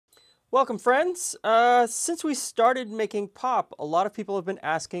Welcome, friends. Since we started making pop, a lot of people have been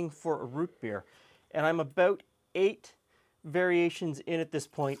asking for a root beer, and I'm about 8 variations in at this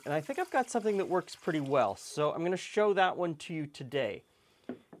point, and I think I've got something that works pretty well. So I'm going to show that one to you today.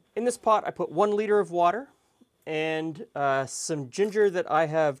 In this pot, I put 1 liter of water and some ginger that I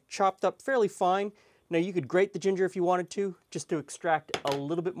have chopped up fairly fine. Now you could grate the ginger if you wanted to, just to extract a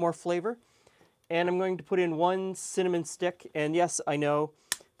little bit more flavor. And I'm going to put in 1 cinnamon stick, and yes, I know,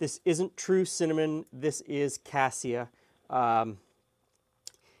 this isn't true cinnamon, this is cassia. If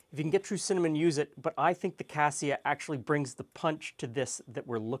you can get true cinnamon, use it, but I think the cassia actually brings the punch to this that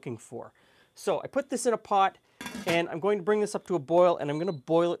we're looking for. So I put this in a pot, and I'm going to bring this up to a boil, and I'm going to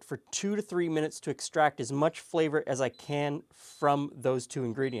boil it for 2 to 3 minutes to extract as much flavor as I can from those 2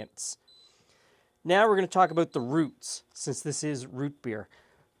 ingredients. Now we're going to talk about the roots, since this is root beer.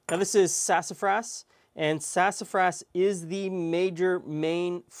 Now this is sassafras, and sassafras is the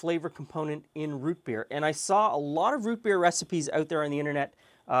main flavor component in root beer. And I saw a lot of root beer recipes out there on the internet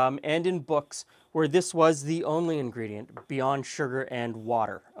and in books where this was the only ingredient beyond sugar and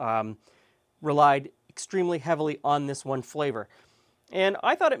water. Relied extremely heavily on this one flavor. And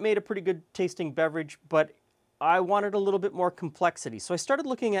I thought it made a pretty good tasting beverage, but I wanted a little bit more complexity. So I started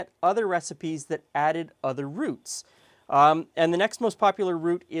looking at other recipes that added other roots. And the next most popular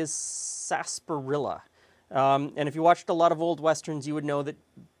root is sarsaparilla. And if you watched a lot of old westerns, you would know that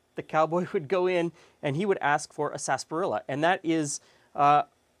the cowboy would go in and he would ask for a sarsaparilla. And that is a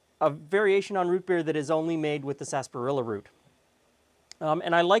variation on root beer that is only made with the sarsaparilla root.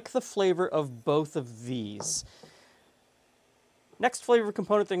 And I like the flavor of both of these. Next flavor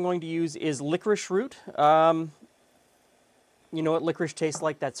component that I'm going to use is licorice root. You know what licorice tastes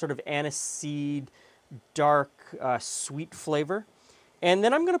like, that sort of aniseed, dark, sweet flavor. And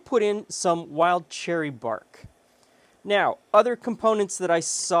then I'm going to put in some wild cherry bark. Now, other components that I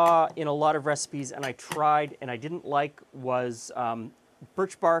saw in a lot of recipes and I tried and I didn't like was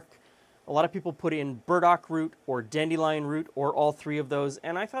birch bark. A lot of people put in burdock root or dandelion root or all 3 of those,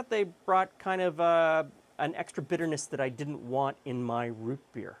 and I thought they brought kind of an extra bitterness that I didn't want in my root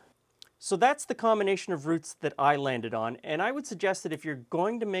beer. So that's the combination of roots that I landed on, and I would suggest that if you're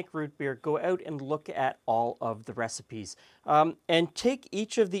going to make root beer, go out and look at all of the recipes. And take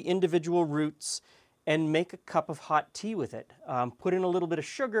each of the individual roots and make a cup of hot tea with it. Put in a little bit of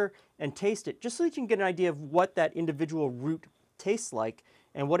sugar and taste it, just so that you can get an idea of what that individual root tastes like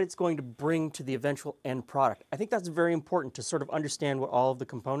and what it's going to bring to the eventual end product. I think that's very important to sort of understand what all of the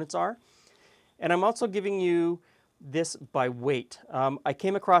components are. And I'm also giving you this by weight. I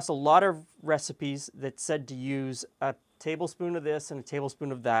came across a lot of recipes that said to use a tablespoon of this and a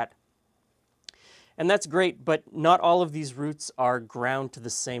tablespoon of that. And that's great, but not all of these roots are ground to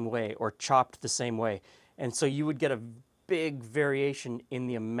the same way or chopped the same way. And so you would get a big variation in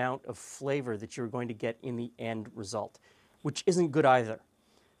the amount of flavor that you're going to get in the end result, which isn't good either.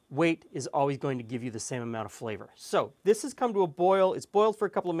 Weight is always going to give you the same amount of flavor. So this has come to a boil. It's boiled for a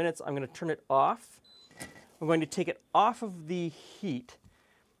couple of minutes. I'm going to turn it off. I'm going to take it off of the heat,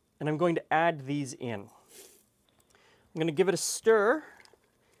 and I'm going to add these in. I'm going to give it a stir,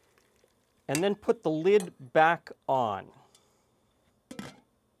 and then put the lid back on.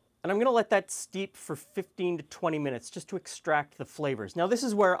 And I'm going to let that steep for 15 to 20 minutes just to extract the flavors. Now this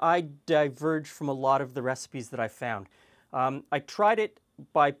is where I diverge from a lot of the recipes that I found. I tried it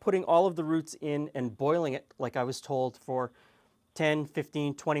by putting all of the roots in and boiling it like I was told for 10,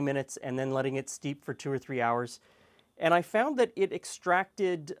 15, 20 minutes and then letting it steep for 2 or 3 hours. And I found that it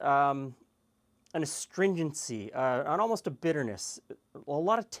extracted an astringency, almost a bitterness, a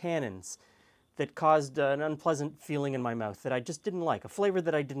lot of tannins that caused an unpleasant feeling in my mouth that I just didn't like, a flavor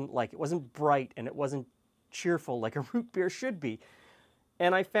that I didn't like. It wasn't bright and it wasn't cheerful like a root beer should be.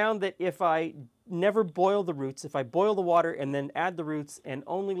 And I found that if I never boil the roots, if I boil the water and then add the roots and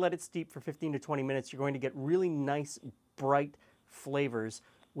only let it steep for 15 to 20 minutes, you're going to get really nice, bright flavors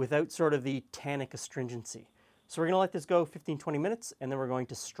without sort of the tannic astringency. So we're going to let this go 15-20 minutes and then we're going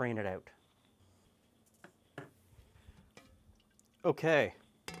to strain it out. Okay,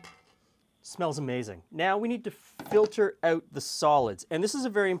 smells amazing. Now we need to filter out the solids, and this is a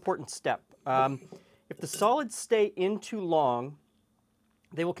very important step. If the solids stay in too long,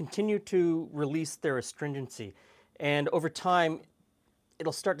 they will continue to release their astringency, and over time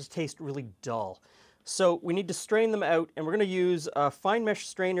it'll start to taste really dull. So we need to strain them out, and we're going to use a fine mesh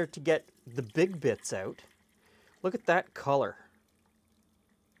strainer to get the big bits out. Look at that color.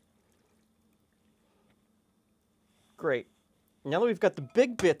 Great. Now that we've got the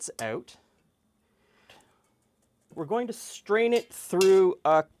big bits out, we're going to strain it through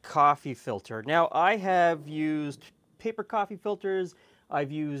a coffee filter. Now I have used paper coffee filters.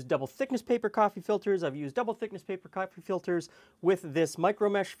 I've used double thickness paper coffee filters. I've used double thickness paper coffee filters with this micro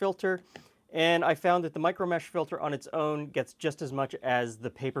mesh filter. And I found that the micro mesh filter on its own gets just as much as the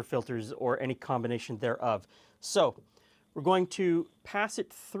paper filters or any combination thereof. So we're going to pass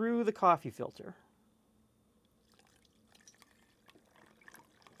it through the coffee filter.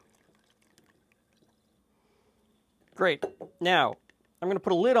 Great. Now, I'm going to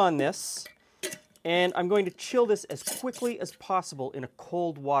put a lid on this, and I'm going to chill this as quickly as possible in a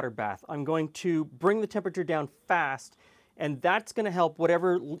cold water bath. I'm going to bring the temperature down fast, and that's going to help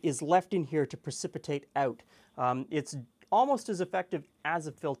whatever is left in here to precipitate out. It's almost as effective as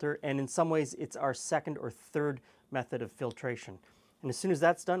a filter, and in some ways it's our second or third method of filtration. And as soon as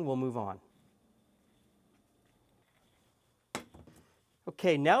that's done, we'll move on.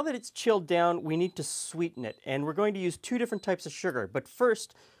 Okay, now that it's chilled down, we need to sweeten it, and we're going to use two different types of sugar. But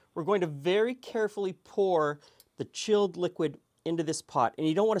first, we're going to very carefully pour the chilled liquid into this pot. And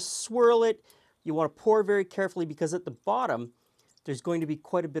you don't want to swirl it, you want to pour very carefully, because at the bottom, there's going to be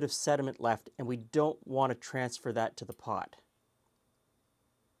quite a bit of sediment left, and we don't want to transfer that to the pot.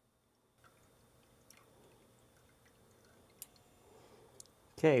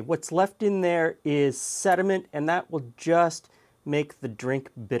 Okay, what's left in there is sediment, and that will just make the drink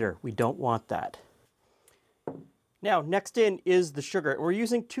bitter. We don't want that. Now, next in is the sugar. We're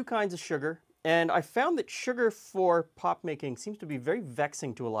using two kinds of sugar, and I found that sugar for pop making seems to be very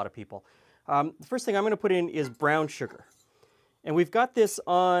vexing to a lot of people. The first thing I'm going to put in is brown sugar. And we've got this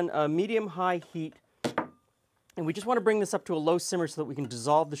on a medium-high heat, and we just want to bring this up to a low simmer so that we can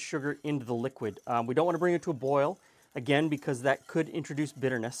dissolve the sugar into the liquid. We don't want to bring it to a boil, again, because that could introduce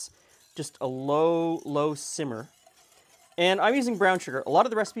bitterness. Just a low simmer. And I'm using brown sugar. A lot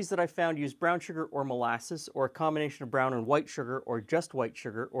of the recipes that I found use brown sugar or molasses, or a combination of brown and white sugar, or just white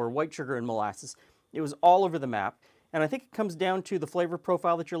sugar, or white sugar and molasses. It was all over the map. And I think it comes down to the flavor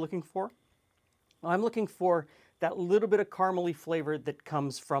profile that you're looking for. I'm looking for that little bit of caramely flavor that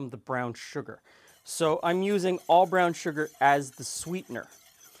comes from the brown sugar. So I'm using all brown sugar as the sweetener.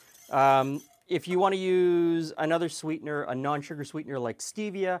 If you want to use another sweetener, a non-sugar sweetener like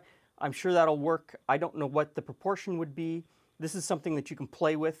stevia, I'm sure that'll work. I don't know what the proportion would be. This is something that you can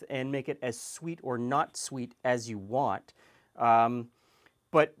play with and make it as sweet or not sweet as you want.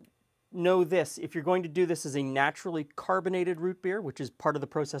 But know this, if you're going to do this as a naturally carbonated root beer, which is part of the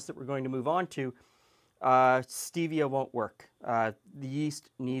process that we're going to move on to, stevia won't work. The yeast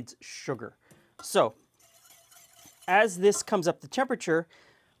needs sugar. So as this comes up to temperature,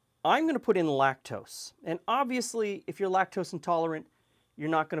 I'm going to put in lactose. And obviously, if you're lactose intolerant, you're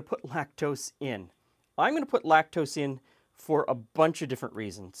not going to put lactose in. I'm going to put lactose in for a bunch of different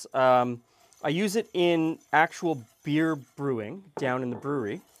reasons. I use it in actual beer brewing down in the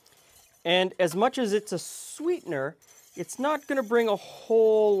brewery. And as much as it's a sweetener, it's not going to bring a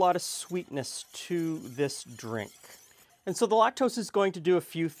whole lot of sweetness to this drink. And so the lactose is going to do a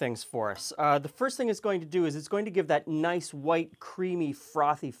few things for us. The first thing it's going to do is it's going to give that nice white, creamy,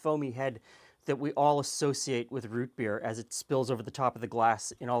 frothy, foamy head that we all associate with root beer as it spills over the top of the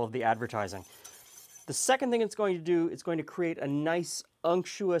glass in all of the advertising. The second thing it's going to do, it's going to create a nice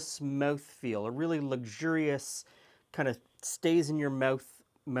unctuous mouthfeel, a really luxurious, kind of stays in your mouth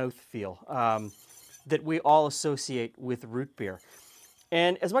feel that we all associate with root beer.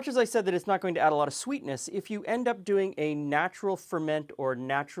 And as much as I said that it's not going to add a lot of sweetness, if you end up doing a natural ferment or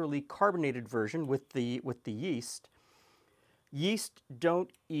naturally carbonated version with the yeast, yeast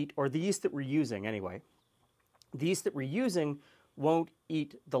don't eat, or the yeast that we're using anyway, the yeast that we're using won't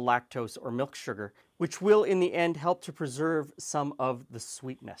eat the lactose or milk sugar, which will in the end help to preserve some of the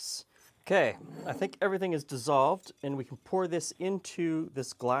sweetness. Okay, I think everything is dissolved, and we can pour this into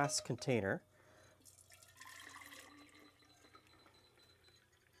this glass container.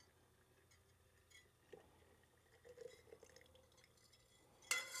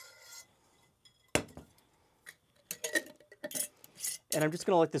 And I'm just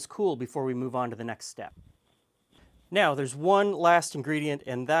going to let this cool before we move on to the next step. Now, there's one last ingredient,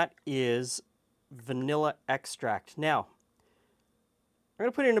 and that is vanilla extract. Now, I'm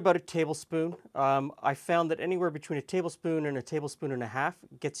going to put in about a tablespoon. I found that anywhere between a tablespoon and a half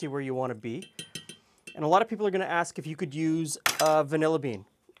gets you where you want to be. And a lot of people are going to ask if you could use a vanilla bean.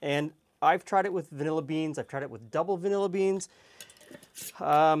 And I've tried it with vanilla beans. I've tried it with double vanilla beans.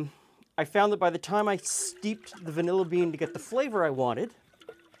 I found that by the time I steeped the vanilla bean to get the flavor I wanted,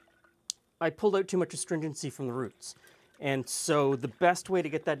 I pulled out too much astringency from the roots. And so the best way to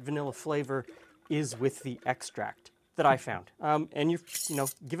get that vanilla flavor is with the extract that I found. And you know,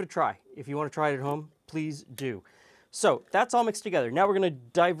 give it a try. If you want to try it at home, please do. So that's all mixed together. Now we're going to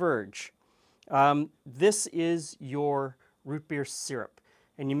diverge. This is your root beer syrup.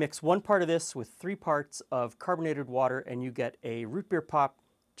 and you mix 1 part of this with 3 parts of carbonated water, and you get a root beer pop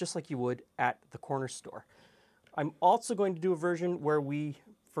just like you would at the corner store. I'm also going to do a version where we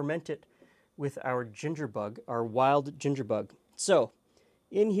ferment it with our ginger bug, our wild ginger bug. So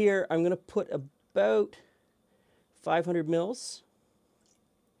in here, I'm going to put about 500 mils,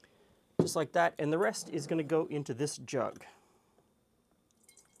 just like that, and the rest is going to go into this jug.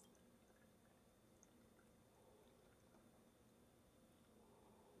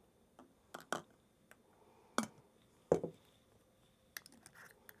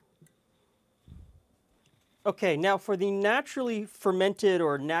 Okay, now for the naturally fermented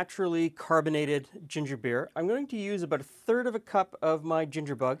or naturally carbonated ginger beer, I'm going to use about 1/3 of a cup of my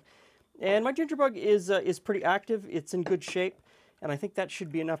ginger bug. And my ginger bug is pretty active, it's in good shape, and I think that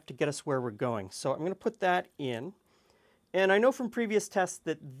should be enough to get us where we're going. So I'm going to put that in. And I know from previous tests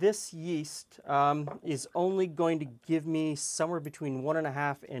that this yeast is only going to give me somewhere between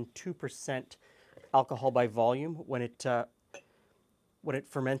 1.5% and 2% alcohol by volume when it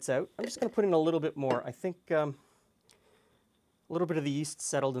ferments out. I'm just going to put in a little bit more. I think a little bit of the yeast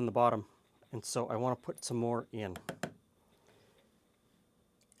settled in the bottom, and so I want to put some more in.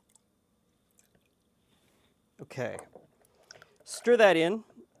 Okay, stir that in.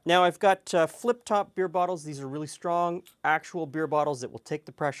 Now I've got flip-top beer bottles. These are really strong, actual beer bottles that will take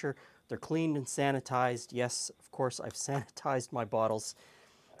the pressure. They're cleaned and sanitized. Yes, of course, I've sanitized my bottles.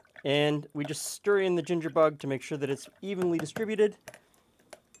 And we just stir in the ginger bug to make sure that it's evenly distributed.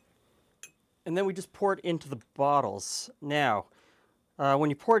 And then we just pour it into the bottles. Now,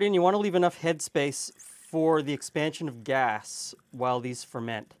 when you pour it in, you want to leave enough headspace for the expansion of gas while these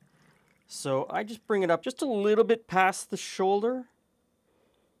ferment. So I just bring it up just a little bit past the shoulder,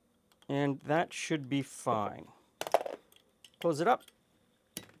 and that should be fine. Close it up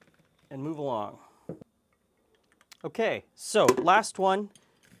and move along. Okay, so last one.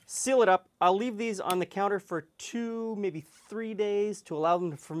 Seal it up. I'll leave these on the counter for 2, maybe 3 days to allow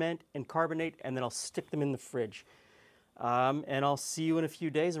them to ferment and carbonate, and then I'll stick them in the fridge. And I'll see you in a few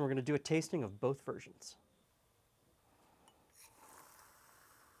days, and we're going to do a tasting of both versions.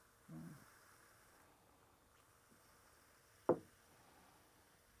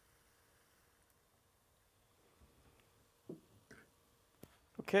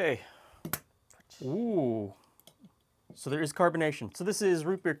 Okay. Ooh. So there is carbonation. So this is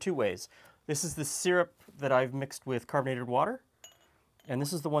root beer 2 ways. This is the syrup that I've mixed with carbonated water, and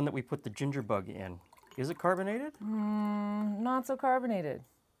this is the one that we put the ginger bug in. Is it carbonated? Not so carbonated.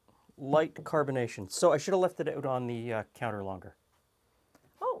 Light carbonation. So I should have left it out on the counter longer.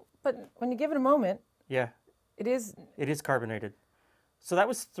 Oh, but when you give it a moment, Yeah, it is. it is carbonated. So that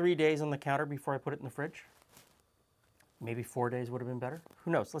was 3 days on the counter before I put it in the fridge. Maybe 4 days would have been better.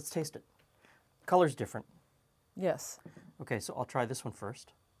 Who knows? Let's taste it. Color's different. Yes. Okay, so I'll try this one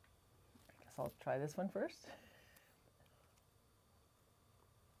first. I guess I'll try this one first.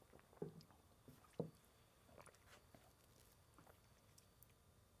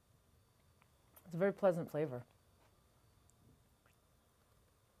 It's a very pleasant flavor.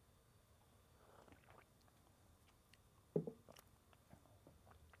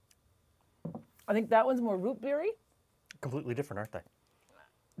 I think that one's more root beery. Completely different, aren't they?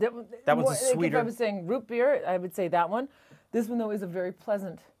 That one's a sweeter. If I was saying root beer, I would say that one. This one, though, is a very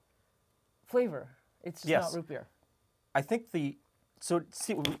pleasant flavor. It's just not root beer. I think so it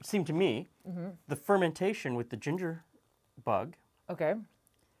seemed to me, the fermentation with the ginger bug Okay.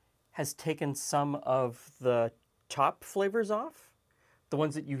 has taken some of the top flavors off. The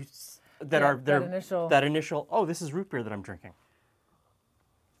ones that that initial, oh, this is root beer that I'm drinking.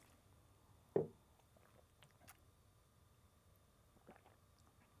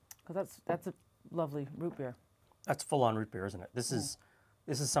 That's a lovely root beer. That's full-on root beer, isn't it? This is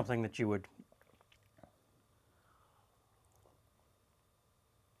something that you would.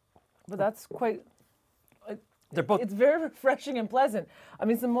 But that's quite. They're both. It's very refreshing and pleasant. I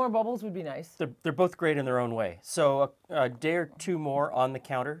mean, some more bubbles would be nice. They're both great in their own way. So a day or 2 more on the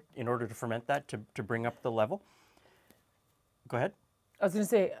counter in order to ferment that to bring up the level. Go ahead. I was going to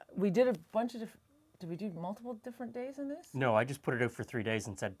say we did a bunch of. Did we do multiple different days in this? No, I just put it out for 3 days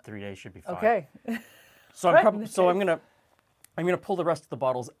and said 3 days should be fine. Okay. So I'm gonna pull the rest of the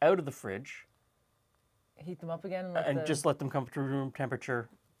bottles out of the fridge. Heat them up again and just let them come to room temperature,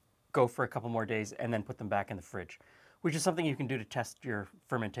 go for a couple more days, and then put them back in the fridge, which is something you can do to test your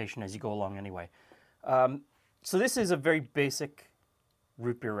fermentation as you go along anyway. So this is a very basic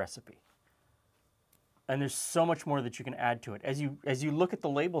root beer recipe. And there's so much more that you can add to it. As you look at the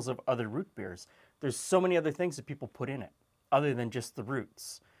labels of other root beers, there's so many other things that people put in it, other than just the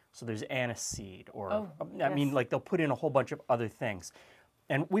roots. So there's aniseed, or I mean, like they'll put in a whole bunch of other things.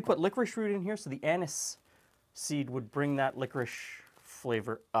 And we put licorice root in here, so the anise seed would bring that licorice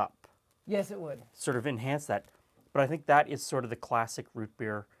flavor up. Yes, it would. Sort of enhance that. But I think that is sort of the classic root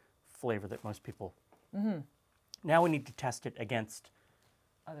beer flavor that most people... Now we need to test it against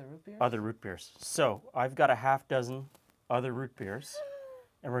other root beers. So I've got a half dozen other root beers,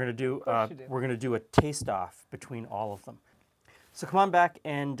 and we're going to do a taste off between all of them. So come on back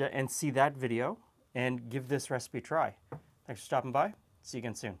and see that video and give this recipe a try. Thanks for stopping by. See you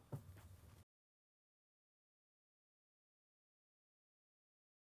again soon.